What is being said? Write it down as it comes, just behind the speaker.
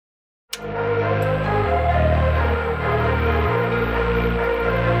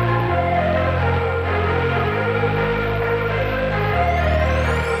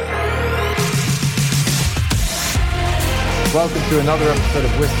Welcome to another episode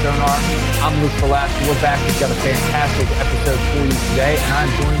of With Sonar. I'm Luke Velasquez. We're back. We've got a fantastic episode for you today, and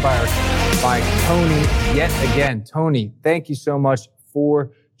I'm joined by Tony yet again. Tony, thank you so much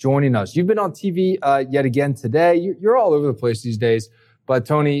for joining us. You've been on TV yet again today. You're all over the place these days, but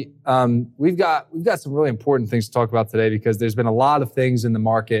Tony, we've got some really important things to talk about today because there's been a lot of things in the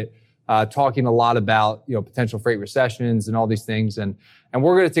market talking a lot about potential freight recessions and all these things, and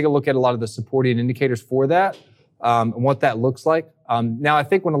we're going to take a look at a lot of the supporting indicators for that. And what that looks like. Now, I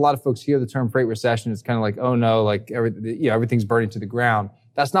think when a lot of folks hear the term freight recession, it's kind of like, oh no, like everything's burning to the ground.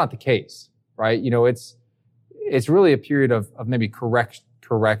 That's not the case, right? It's really a period of maybe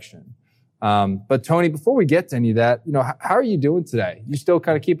correction. But Tony, before we get to any of that, how are you doing today? You still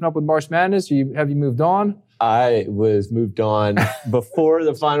kind of keeping up with March Madness? Have you moved on? I was moved on before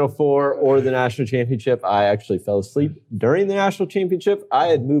the Final Four or the National Championship. I actually fell asleep during the National Championship. I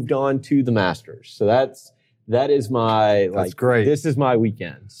had moved on to the Masters. So that is my, that's great. This is my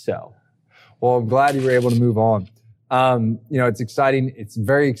weekend. So, well, I'm glad you were able to move on. It's exciting. It's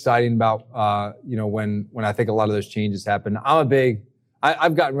very exciting about, when I think a lot of those changes happen.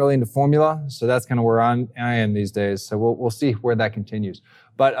 I've gotten really into formula. So that's kind of where I am these days. So we'll see where that continues.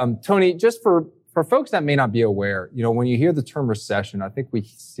 But, Tony, just for folks that may not be aware, when you hear the term recession, I think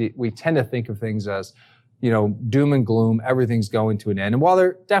we tend to think of things as, doom and gloom, everything's going to an end. And while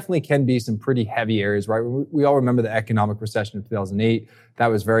there definitely can be some pretty heavy areas, right? We all remember the economic recession of 2008. That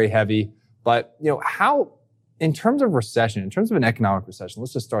was very heavy. But, how, in terms of recession, in terms of an economic recession,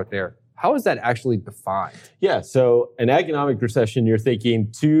 let's just start there. How is that actually defined? Yeah. So an economic recession, you're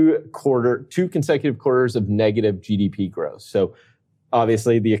thinking two consecutive quarters of negative GDP growth. So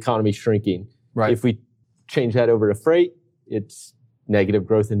obviously the economy's shrinking. Right. If we change that over to freight, it's negative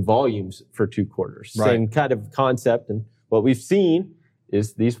growth in volumes for 2 quarters. Right. Same kind of concept. And what we've seen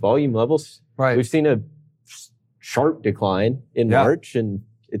is these volume levels. Right. We've seen a sharp decline in March, and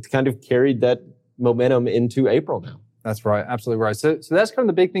it's kind of carried that momentum into April now. That's right. Absolutely right. So that's kind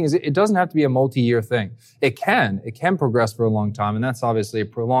of the big thing is it doesn't have to be a multi-year thing. It can progress for a long time. And that's obviously a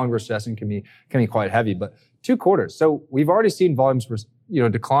prolonged recession can be quite heavy, but 2 quarters. So we've already seen volumes,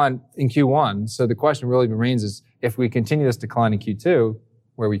 decline in Q1. So the question really remains is if we continue this decline in Q2,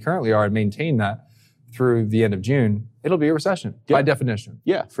 where we currently are, and maintain that through the end of June, it'll be a recession by definition.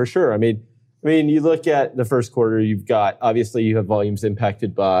 Yeah, for sure. I mean, you look at the first quarter, you have volumes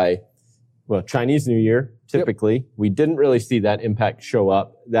impacted by, Chinese New Year, typically. Yep. We didn't really see that impact show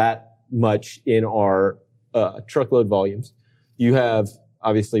up that much in our truckload volumes. You have,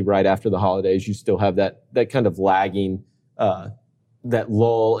 obviously, right after the holidays, you still have that kind of lagging, that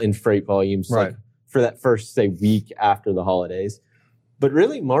lull in freight volumes, right, like for that first, say, week after the holidays. But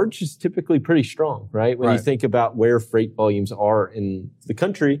really, March is typically pretty strong, right? When you think about where freight volumes are in the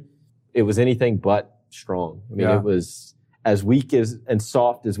country, it was anything but strong. It was as weak and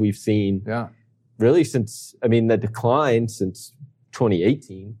soft as we've seen really since, the decline since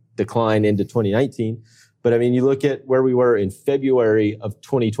 2018, decline into 2019. But you look at where we were in February of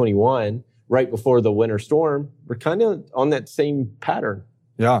 2021, right before the winter storm, we're kind of on that same pattern.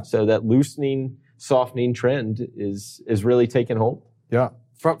 Yeah. So that loosening, softening trend is really taking hold. Yeah.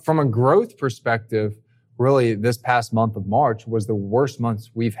 From a growth perspective, really this past month of March was the worst month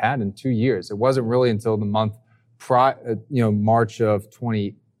we've had in 2 years. It wasn't really until the month March of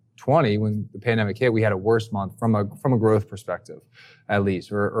 2020 when the pandemic hit, we had a worse month from a growth perspective, at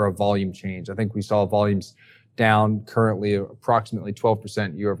least, or a volume change. I think we saw volumes down currently approximately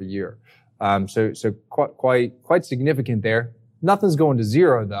 12% year over year. So quite significant there. Nothing's going to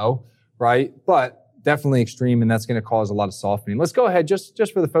zero though, right? But definitely extreme, and that's going to cause a lot of softening. Let's go ahead,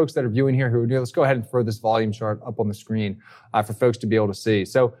 just for the folks that are viewing here who are new, let's go ahead and throw this volume chart up on the screen for folks to be able to see.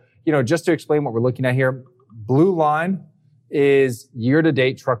 So, just to explain what we're looking at here, blue line is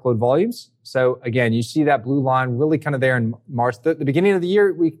year-to-date truckload volumes. So again, you see that blue line really kind of there in March. The beginning of the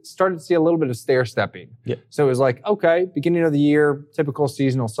year, we started to see a little bit of stair-stepping. Yeah. So it was like, okay, beginning of the year, typical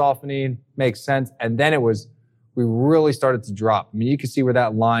seasonal softening, makes sense. And then we really started to drop. You can see where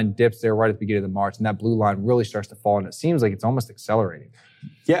that line dips there right at the beginning of March, and that blue line really starts to fall, and it seems like it's almost accelerating.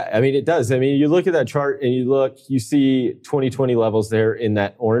 Yeah, it does. You look at that chart and you see 2020 levels there in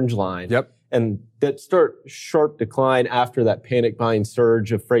that orange line. Yep. And that sharp decline after that panic buying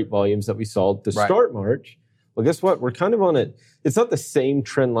surge of freight volumes that we saw to start March. Well, guess what? We're kind of on it. It's not the same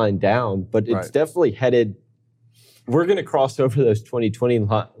trend line down, but it's definitely headed. We're going to cross over those 2020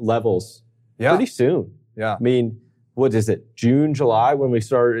 levels pretty soon. Yeah. What is it? June, July, when we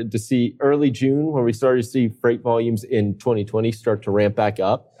started to see early June, when we started to see freight volumes in 2020 start to ramp back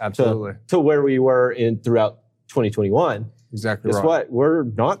up. Absolutely. To where we were throughout 2021. Exactly right. Guess what? We're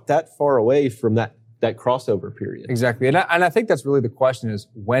not that far away from that that crossover period. Exactly. And I think that's really the question is,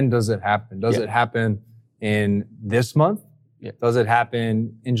 when does it happen? Does it happen in this month? Yeah. Does it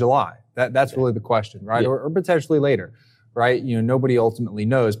happen in July? That's really the question, right? Yeah. Or potentially later, right? Nobody ultimately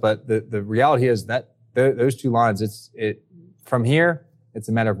knows, but the reality is that those two lines, from here, it's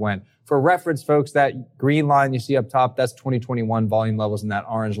a matter of when. For reference, folks, that green line you see up top, that's 2021 volume levels, and that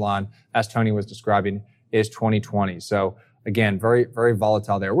orange line, as Tony was describing, is 2020. So again, very, very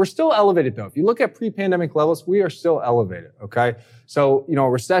volatile there. We're still elevated though. If you look at pre-pandemic levels, we are still elevated, okay? So, a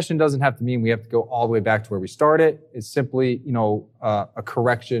recession doesn't have to mean we have to go all the way back to where we started. It's simply, a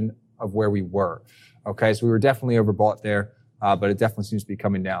correction of where we were, okay? So we were definitely overbought there, but it definitely seems to be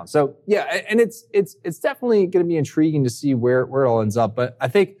coming down. So yeah, and it's definitely going to be intriguing to see where it all ends up. But I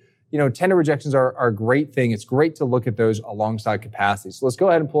think, tender rejections are a great thing. It's great to look at those alongside capacity. So let's go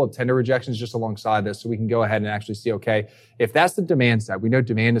ahead and pull up tender rejections just alongside this so we can go ahead and actually see, okay, if that's the demand side, we know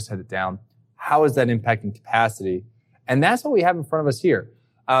demand is headed down. How is that impacting capacity? And that's what we have in front of us here.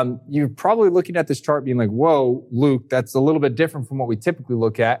 You're probably looking at this chart being like, whoa, Luke, that's a little bit different from what we typically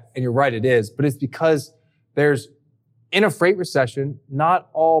look at. And you're right, it is. But it's because in a freight recession, not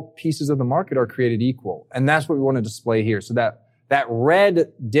all pieces of the market are created equal. And that's what we want to display here. So that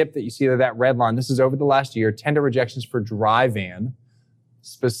red dip that you see there, that red line, this is over the last year, tender rejections for dry van,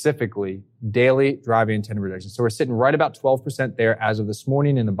 specifically daily dry van tender rejections. So we're sitting right about 12% there as of this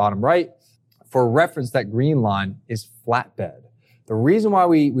morning in the bottom right. For reference, that green line is flatbed. The reason why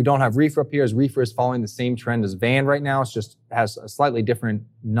we don't have reefer up here is reefer is following the same trend as van right now. It's just has a slightly different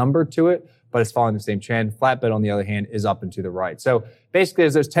number to it, but it's following the same trend. Flatbed, on the other hand, is up and to the right. So basically,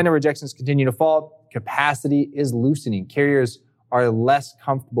 as those tender rejections continue to fall, capacity is loosening. Carriers are less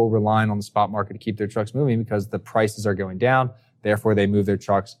comfortable relying on the spot market to keep their trucks moving because the prices are going down. Therefore, they move their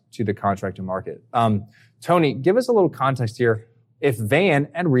trucks to the contracting market. Tony, give us a little context here. If van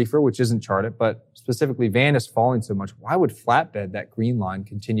and reefer, which isn't charted, but specifically van is falling so much, why would flatbed, that green line,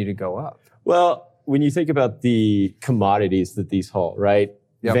 continue to go up? Well, when you think about the commodities that these haul, right?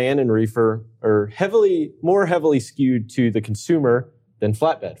 Yep. Van and reefer are more heavily skewed to the consumer than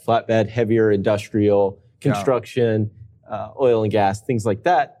flatbed. Flatbed, heavier industrial, construction, oil and gas, things like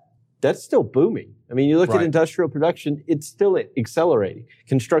that. That's still booming. I mean, you look at industrial production, it's still accelerating.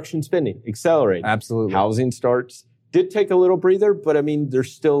 Construction spending, accelerating. Absolutely. Housing starts did take a little breather, but I mean,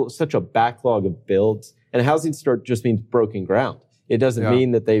 there's still such a backlog of builds. And a housing start just means broken ground. It doesn't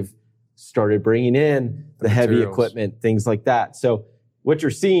mean that they've started bringing in the heavy equipment, things like that. So what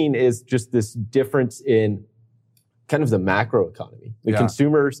you're seeing is just this difference in kind of the macro economy. The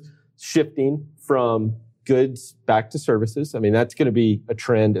consumers shifting from goods back to services. I mean, that's going to be a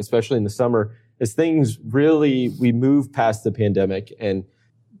trend, especially in the summer, as things we move past the pandemic and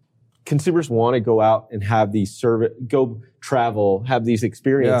consumers want to go out and have these go travel, have these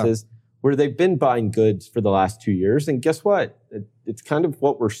experiences where they've been buying goods for the last 2 years. And guess what? It's kind of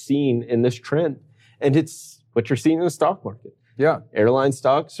what we're seeing in this trend. And it's what you're seeing in the stock market. Yeah. Airline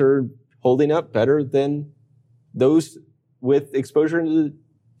stocks are holding up better than those with exposure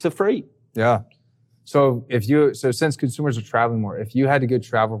to freight. Yeah. So since consumers are traveling more, if you had to go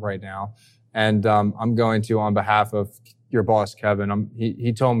travel right now, and I'm going to, on behalf of your boss, Kevin,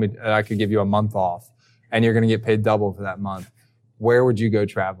 he told me that I could give you a month off and you're going to get paid double for that month. Where would you go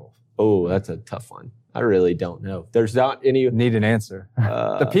travel? Oh, that's a tough one. I really don't know. There's not any... Need an answer.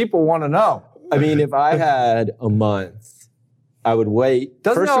 The people want to know. I mean, if I had a month, I would wait.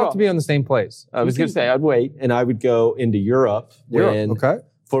 Doesn't have to be on the same place. I was going to say I'd wait and I would go into Europe. Okay.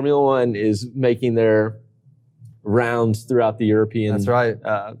 Formula One is making their rounds throughout the European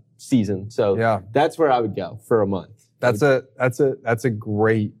season. So that's where I would go for a month. That's a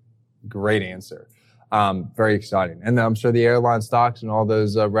great answer. Very exciting. And I'm sure the airline stocks and all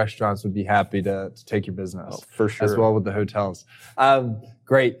those restaurants would be happy to take your business. Oh, for sure. As well with the hotels.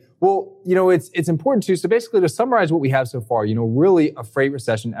 Great. Well, it's important too. So basically to summarize what we have so far, really a freight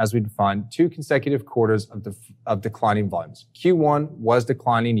recession as we define 2 consecutive quarters of declining volumes. Q1 was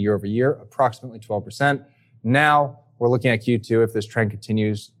declining year over year, approximately 12%. Now we're looking at Q2. If this trend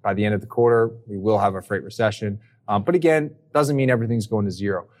continues by the end of the quarter, we will have a freight recession. But again, doesn't mean everything's going to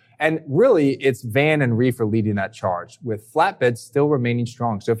zero. And really, it's van and reefer leading that charge, with flatbed still remaining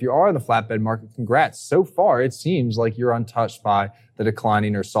strong. So if you are in the flatbed market, congrats. So far, it seems like you're untouched by the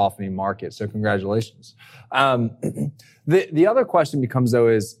declining or softening market. So congratulations. The other question becomes, though,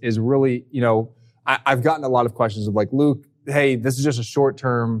 is really, I've gotten a lot of questions of like, Luke, hey, this is just a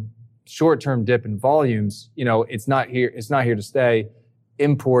short-term dip in volumes. It's not here to stay.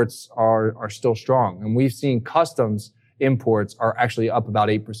 Imports are still strong. And we've seen customs imports are actually up about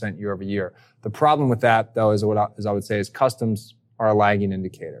 8% year over year. The problem with that, though, is I would say is customs are a lagging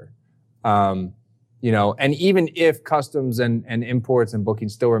indicator. And even if customs and imports and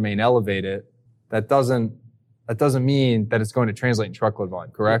bookings still remain elevated, that doesn't mean that it's going to translate in truckload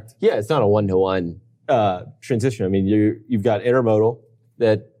volume, correct? Yeah, it's not a one-to-one transition. I mean, you've got intermodal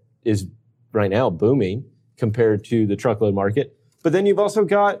that is right now booming compared to the truckload market. But then you've also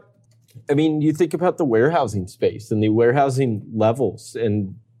got, you think about the warehousing space and the warehousing levels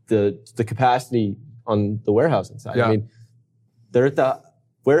and the capacity on the warehousing side. Yeah. They're at the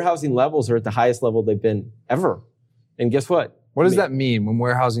warehousing levels are at the highest level they've been ever. And guess what? What does that mean when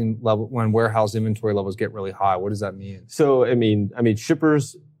warehouse inventory levels get really high? What does that mean? So,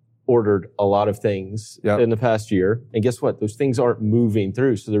 shippers ordered a lot of things in the past year. And guess what? Those things aren't moving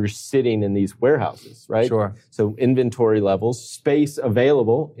through. So they're just sitting in these warehouses, right? Sure. So inventory levels, space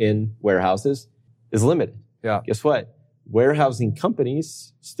available in warehouses is limited. Yeah. Guess what? Warehousing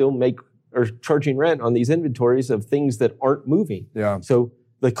companies still are charging rent on these inventories of things that aren't moving. Yeah. So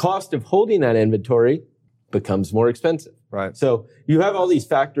the cost of holding that inventory becomes more expensive. Right. So you have all these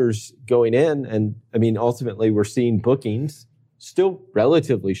factors going in, and ultimately we're seeing bookings still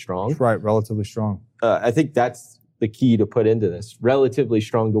relatively strong. Right, relatively strong. I think that's the key to put into this. Relatively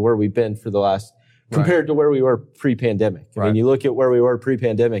strong to where we've been for the last, compared to where we were pre-pandemic. Right. You look at where we were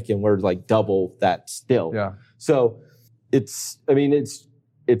pre-pandemic and we're like double that still. Yeah. So it's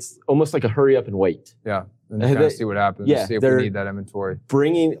almost like a hurry up and wait. Yeah. And kind of see what happens. Yeah, see if we need that inventory.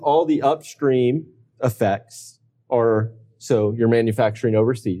 Bringing all the upstream effects so you're manufacturing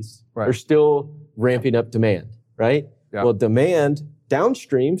overseas. Right. They're still ramping up demand, right? Yeah. Well, demand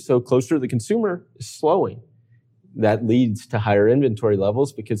downstream, so closer to the consumer, is slowing. That leads to higher inventory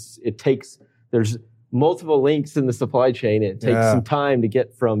levels because there's multiple links in the supply chain. And it takes some time to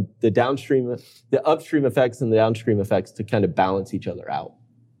get from the upstream effects and the downstream effects to kind of balance each other out.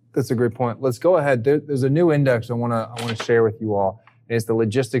 That's a great point. Let's go ahead. There's a new index I want to share with you all. And it's the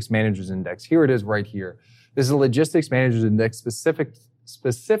Logistics Managers Index. Here it is right here. This is a Logistics Managers Index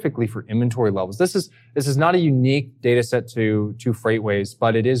specifically for inventory levels. This is not a unique data set to FreightWaves,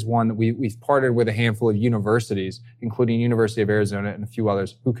 but it is one that we've partnered with a handful of universities, including University of Arizona and a few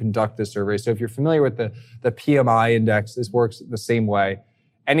others, who conduct this survey. So if you're familiar with the PMI index, this works the same way.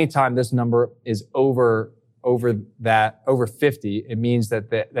 Anytime this number is over 50, it means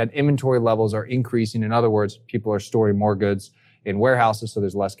that inventory levels are increasing. In other words, people are storing more goods in warehouses, so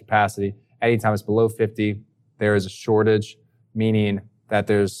there's less capacity. Anytime it's below 50, there is a shortage, meaning that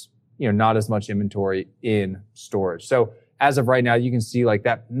there's not as much inventory in storage. So as of right now, you can see like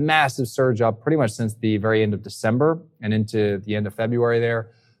that massive surge up pretty much since the very end of December and into the end of February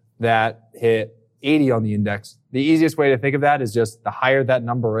there, that hit 80 on the index. The easiest way to think of that is just the higher that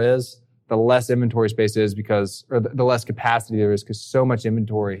number is, the less inventory space is or the less capacity there is because so much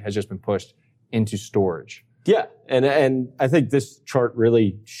inventory has just been pushed into storage. Yeah, and I think this chart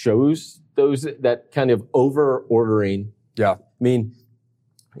really shows that kind of over ordering. Yeah.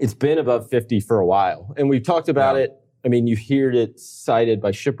 It's been above 50 for a while, and we've talked about it. You hear it cited by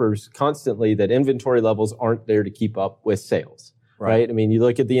shippers constantly that inventory levels aren't there to keep up with sales, right? You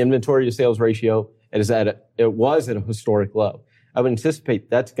look at the inventory to sales ratio, it was at a historic low. I would anticipate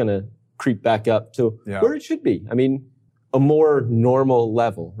that's going to creep back up to where it should be. A more normal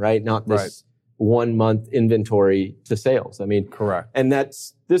level, right? Not this 1 month inventory to sales. Correct. And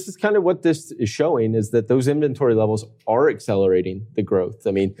this is kind of what this is showing, is that those inventory levels are accelerating the growth.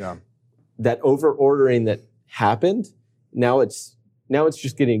 That over ordering that happened, now it's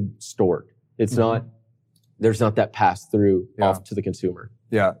just getting stored. It's not, there's not that pass through off to the consumer.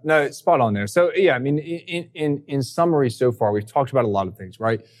 Yeah, no, it's spot on there. So in summary so far, we've talked about a lot of things,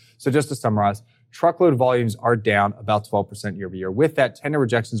 right? So just to summarize, truckload volumes are down about 12% year over year. With that, tender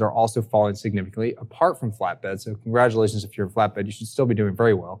rejections are also falling significantly apart from flatbed. So congratulations if you're in flatbed, you should still be doing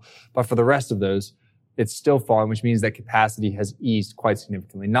very well. But for the rest of those, it's still falling, which means that capacity has eased quite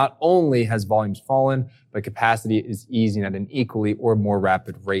significantly. Not only has volumes fallen, but capacity is easing at an equally or more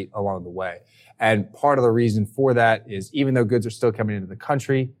rapid rate along the way. And part of the reason for that is even though goods are still coming into the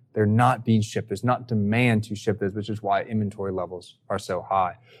country, they're not being shipped. There's not demand to ship those, which is why inventory levels are so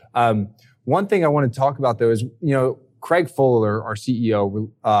high. One thing I want to talk about though is, Craig Fuller, our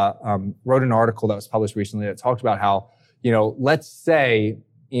CEO, wrote an article that was published recently that talked about how, let's say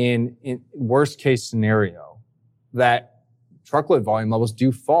in worst case scenario that truckload volume levels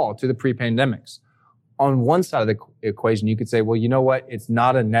do fall to the pre-pandemics. On one side of the equation, you could say, well, you know what? It's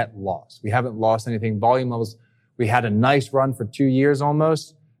not a net loss. We haven't lost anything. Volume levels, we had a nice run for 2 years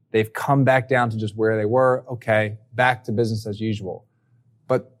almost. They've come back down to just where they were. Okay, back to business as usual.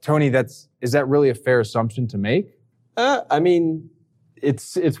 But Tony, is that really a fair assumption to make?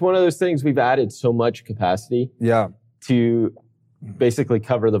 It's one of those things. We've added so much capacity to basically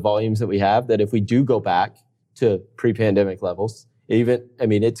cover the volumes that we have, that if we do go back to pre-pandemic levels,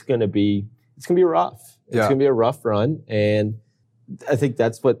 it's going to be rough. It's going to be a rough run. And I think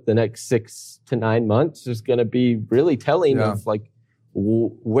that's what the next 6 to 9 months is going to be really telling of like,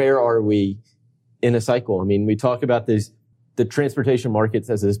 where are we in a cycle? I mean, we talk about the transportation markets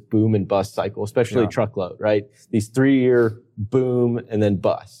as this boom and bust cycle, especially truckload, right? These 3-year boom and then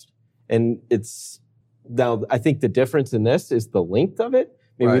bust. And now I think the difference in this is the length of it.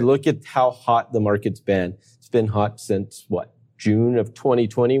 I mean, we look at how hot the market's been. It's been hot since June of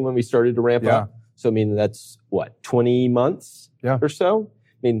 2020 when we started to ramp up. So, I mean, that's 20 months or so?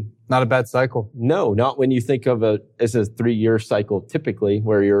 I mean, not a bad cycle. No, not when you think of as a 3-year cycle typically,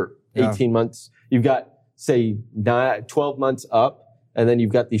 where you're 18 months. You've got, say, 12 months up, and then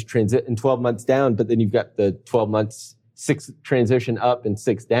you've got these and 12 months down, but then you've got the 12 months, 6 transition up and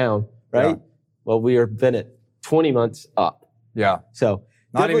 6 down, right? Yeah. Well, we are been at 20 months up. Yeah. So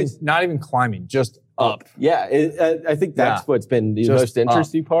not even climbing, just up. Yeah. I think that's what's been the most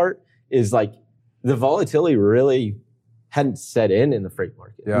interesting part is like the volatility really hadn't set in the freight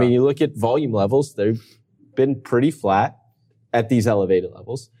market. Yeah. I mean, you look at volume levels, they've been pretty flat at these elevated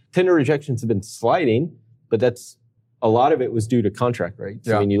levels. Tender rejections have been sliding, but a lot of it was due to contract rates.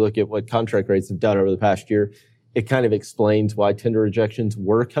 Yeah. I mean, you look at what contract rates have done over the past year, it kind of explains why tender rejections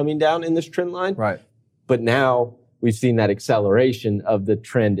were coming down in this trend line. Right. But now we've seen that acceleration of the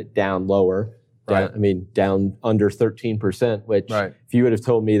trend down lower. Down under 13%, which if you would have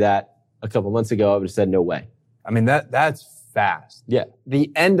told me that a couple months ago, I would have said no way. I mean, that's fast. Yeah.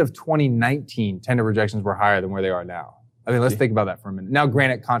 The end of 2019, tender rejections were higher than where they are now. I mean, let's think about that for a minute. Now,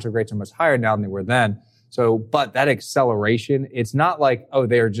 granted, contract rates are much higher now than they were then. So, but that acceleration, it's not like,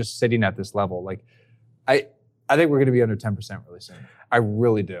 they are just sitting at this level. Like, I think we're going to be under 10% really soon. I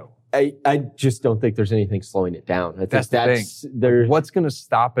really do. I just don't think there's anything slowing it down. I think that's the thing. What's going to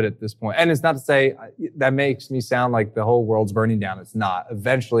stop it at this point? And it's not to say that makes me sound like the whole world's burning down. It's not.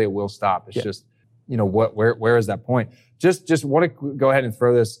 Eventually it will stop. It's just, where is that point? Just want to go ahead and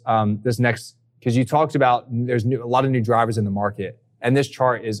throw this next, because you talked about there's a lot of new drivers in the market. And this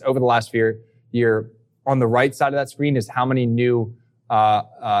chart is over the last year. On the right side of that screen is how many new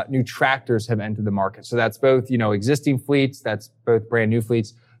tractors have entered the market. So that's both, existing fleets, that's both brand new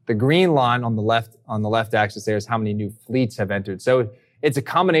fleets. The green line on the left axis there is how many new fleets have entered. So it's a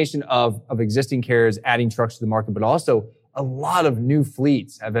combination of existing carriers adding trucks to the market, but also a lot of new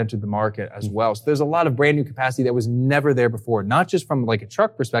fleets have entered the market as well. So there's a lot of brand new capacity that was never there before, not just from like a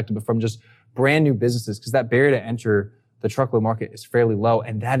truck perspective, but from just brand new businesses, because that barrier to enter the truckload market is fairly low,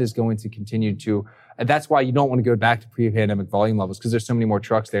 and that is going to continue to. And that's why you don't want to go back to pre-pandemic volume levels, because there's so many more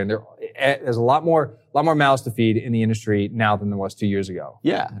trucks there, and there's a lot more mouths to feed in the industry now than there was 2 years ago.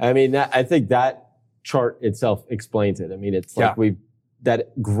 Yeah, I mean, I think that chart itself explains it. I mean, it's like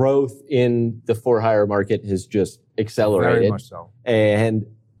that growth in the for-hire market has just accelerated. Very much so. And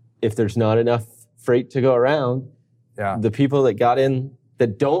if there's not enough freight to go around, the people that got in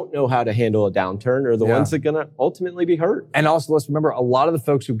that don't know how to handle a downturn are the ones that are going to ultimately be hurt. And also, let's remember, a lot of the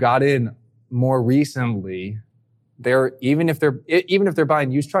folks who got in more recently, even if they're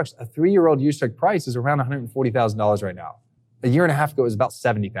buying used trucks, a 3-year-old used truck price is around $140,000 right now. A year and a half ago, it was about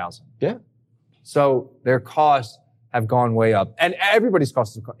 $70,000. Yeah. So their costs have gone way up, and everybody's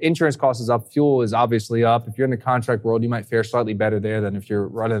costs. Insurance costs is up. Fuel is obviously up. If you're in the contract world, you might fare slightly better there than if you're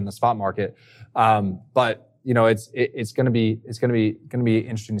running in the spot market. But it's going to be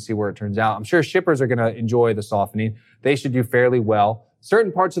interesting to see where it turns out. I'm sure shippers are going to enjoy the softening. They should do fairly well.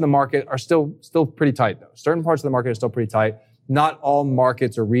 Certain parts of the market are still pretty tight, though. Certain parts of the market are still pretty tight. Not all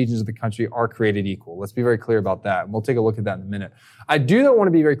markets or regions of the country are created equal. Let's be very clear about that. And we'll take a look at that in a minute. I do though want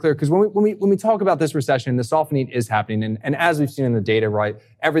to be very clear, because when we talk about this recession, the softening is happening. And as we've seen in the data, right,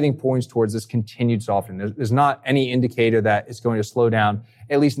 everything points towards this continued softening. There's not any indicator that it's going to slow down,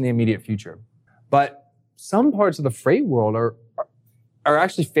 at least in the immediate future. But some parts of the freight world are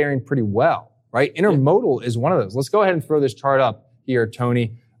actually faring pretty well, right? Intermodal is one of those. Let's go ahead and throw this chart up here,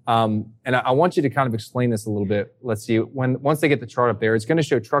 Tony. And I want you to kind of explain this a little bit. Let's see. Once they get the chart up there, it's going to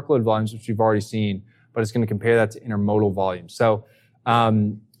show truckload volumes, which you've already seen, but it's going to compare that to intermodal volume. So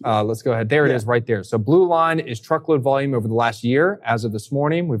let's go ahead. There it is right there. So blue line is truckload volume over the last year as of this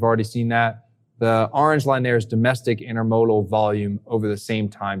morning. We've already seen that. The orange line there is domestic intermodal volume over the same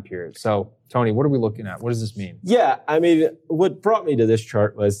time period. So, Tony, what are we looking at? What does this mean? Yeah, I mean, what brought me to this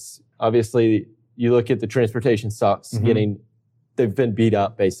chart was obviously you look at the transportation stocks they've been beat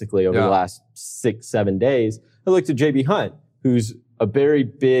up basically over the last 6-7 days. I looked at JB Hunt, who's a very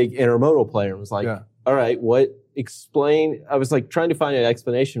big intermodal player, and was like, all right, I was like trying to find an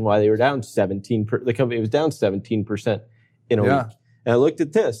explanation why they were down 17%. The company was down 17% in a week. And I looked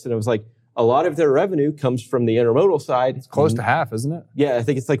at this and I was like, a lot of their revenue comes from the intermodal side. It's close to half, isn't it? Yeah, I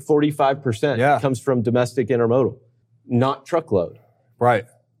think it's like 45% comes from domestic intermodal, not truckload. Right.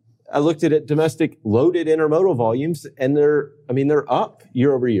 I looked at it, domestic loaded intermodal volumes, and they're up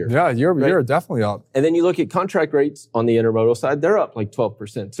year over year. Yeah, year over year, definitely up. And then you look at contract rates on the intermodal side, they're up like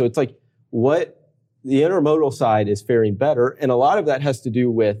 12%. So it's like what the intermodal side is faring better. And a lot of that has to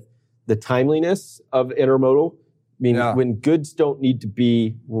do with the timeliness of intermodal. I mean, when goods don't need to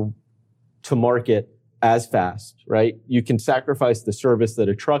be to market as fast, right? You can sacrifice the service that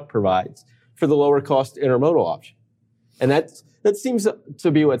a truck provides for the lower cost intermodal option. And that seems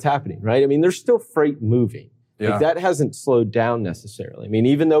to be what's happening, right? I mean, there's still freight moving. Like that hasn't slowed down necessarily. I mean,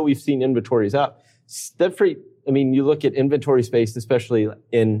 even though we've seen inventories up, that freight, I mean, you look at inventory space, especially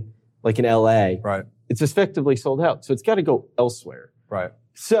in LA, right? It's effectively sold out. So it's got to go elsewhere. Right.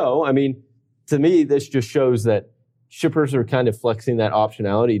 So, I mean, to me, this just shows that shippers are kind of flexing that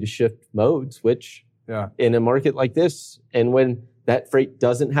optionality to shift modes, which in a market like this, and when that freight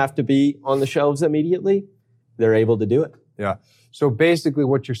doesn't have to be on the shelves immediately, they're able to do it. Yeah. So basically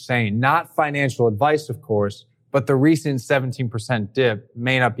what you're saying, not financial advice, of course, but the recent 17% dip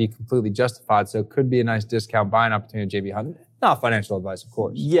may not be completely justified. So it could be a nice discount buying opportunity at JB Hunt. Not financial advice, of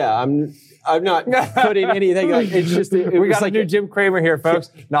course. Yeah, I'm not putting anything like it's just we got like a new Jim Cramer here, folks.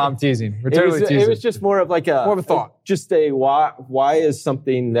 No, I'm teasing. We're totally teasing. It was just more of like more of a thought. Just a why is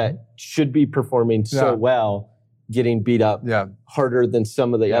something that should be performing so well getting beat up harder than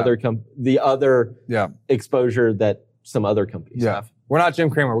some of the other exposure that some other companies have. We're not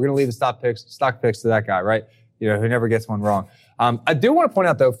Jim Cramer. We're going to leave the stock picks to that guy, right? You know, who never gets one wrong. I do want to point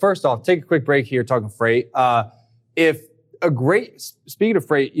out though, first off, take a quick break here talking freight. Speaking of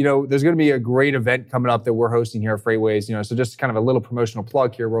freight, you know, there's going to be a great event coming up that we're hosting here at Freightways, you know, so just kind of a little promotional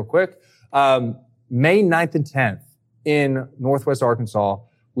plug here real quick. May 9th and 10th in Northwest Arkansas,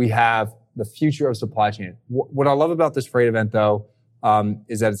 we have the future of supply chain. What I love about this freight event though,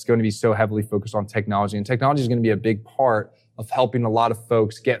 is that it's going to be so heavily focused on technology, and technology is going to be a big part of helping a lot of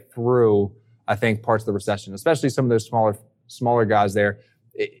folks get through, I think, parts of the recession, especially some of those smaller guys there.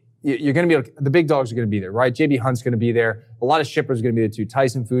 You're going to be, the big dogs are going to be there, right? JB Hunt's going to be there. A lot of shippers are going to be there too.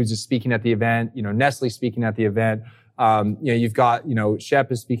 Tyson Foods is speaking at the event. You know, Nestle speaking at the event. You've got,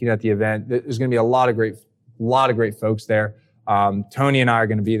 Shep is speaking at the event. There's going to be a lot of great folks there. Tony and I are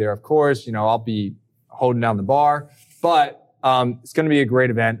going to be there, of course. You know, I'll be holding down the bar, but it's going to be a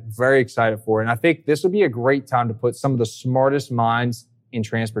great event. Very excited for it. And I think this will be a great time to put some of the smartest minds in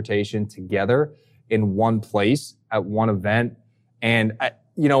transportation together in one place at one event. And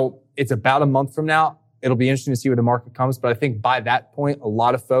it's about a month from now. It'll be interesting to see where the market comes. But I think by that point, a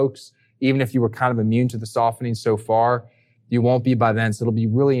lot of folks, even if you were kind of immune to the softening so far, you won't be by then. So it'll be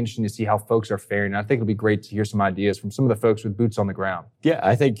really interesting to see how folks are faring. And I think it'll be great to hear some ideas from some of the folks with boots on the ground. Yeah,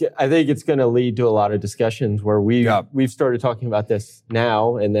 I think it's going to lead to a lot of discussions where we've started talking about this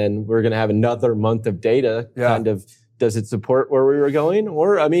now, and then we're going to have another month of data. Kind of, does it support where we were going?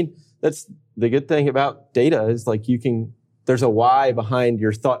 Or, I mean, that's the good thing about data is like there's a why behind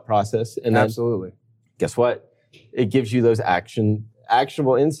your thought process. And then, absolutely. Guess what? It gives you those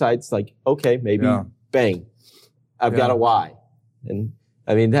actionable insights like, okay, maybe bang, I've got a why. And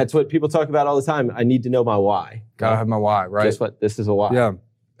I mean, that's what people talk about all the time. I need to know my why. Gotta have my why, right? Guess what? This is a why. Yeah.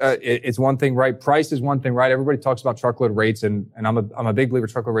 It's one thing, right? Price is one thing, right? Everybody talks about truckload rates, and I'm a big believer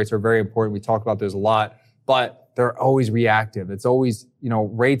truckload rates are very important. We talk about those a lot, but they're always reactive. It's always,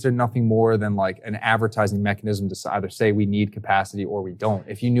 rates are nothing more than like an advertising mechanism to either say we need capacity or we don't.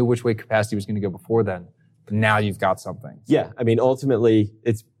 If you knew which way capacity was going to go before then, now you've got something. Yeah. I mean, ultimately,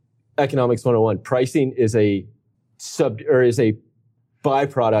 it's economics 101. Pricing is a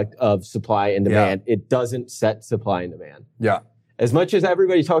byproduct of supply and demand. It doesn't set supply and demand. Yeah. As much as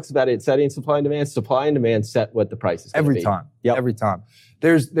everybody talks about it setting supply and demand set what the price is going to be. Every time. Yep. Every time.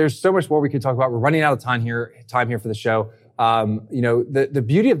 There's so much more we could talk about. We're running out of time here for the show. The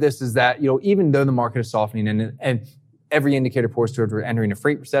beauty of this is that, even though the market is softening and every indicator points towards we're entering a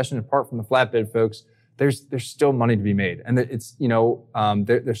freight recession, apart from the flatbed folks, there's still money to be made. And it's,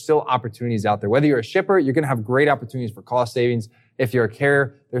 there's still opportunities out there. Whether you're a shipper, you're going to have great opportunities for cost savings. If you're a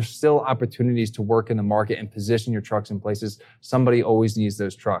carrier, there's still opportunities to work in the market and position your trucks in places. Somebody always needs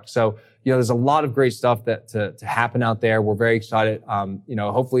those trucks. So, there's a lot of great stuff that to happen out there. We're very excited.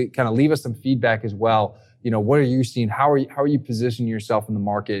 Hopefully kind of leave us some feedback as well. What are you seeing? How are you positioning yourself in the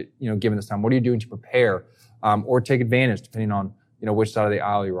market, given this time? What are you doing to prepare, or take advantage depending on, which side of the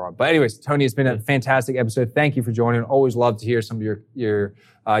aisle you're on. But anyways, Tony, it's been a fantastic episode. Thank you for joining. Always love to hear some of your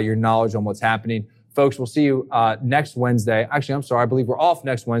knowledge on what's happening. Folks, we'll see you next Wednesday. Actually, I'm sorry. I believe we're off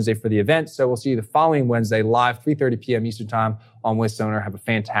next Wednesday for the event. So we'll see you the following Wednesday live, 3:30 p.m. Eastern time on With Sonar. Have a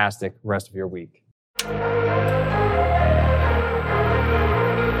fantastic rest of your week.